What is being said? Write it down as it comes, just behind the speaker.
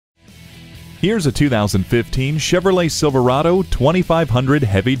Here's a 2015 Chevrolet Silverado 2500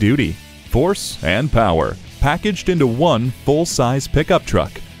 Heavy Duty. Force and power, packaged into one full-size pickup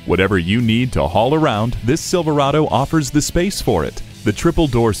truck. Whatever you need to haul around, this Silverado offers the space for it. The triple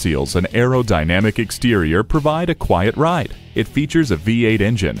door seals and aerodynamic exterior provide a quiet ride. It features a V8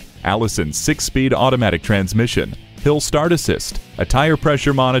 engine, Allison's 6-speed automatic transmission, hill start assist, a tire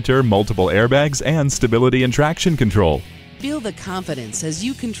pressure monitor, multiple airbags, and stability and traction control. Feel the confidence as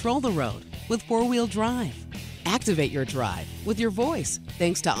you control the road with four-wheel drive. Activate your drive with your voice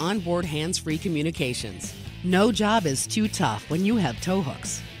thanks to onboard hands-free communications. No job is too tough when you have tow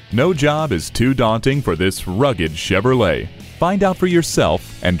hooks. No job is too daunting for this rugged Chevrolet. Find out for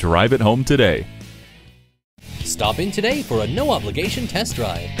yourself and drive it home today. Stop in today for a no-obligation test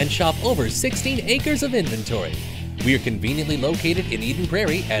drive and shop over 16 acres of inventory. We are conveniently located in Eden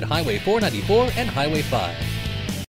Prairie at Highway 494 and Highway 5.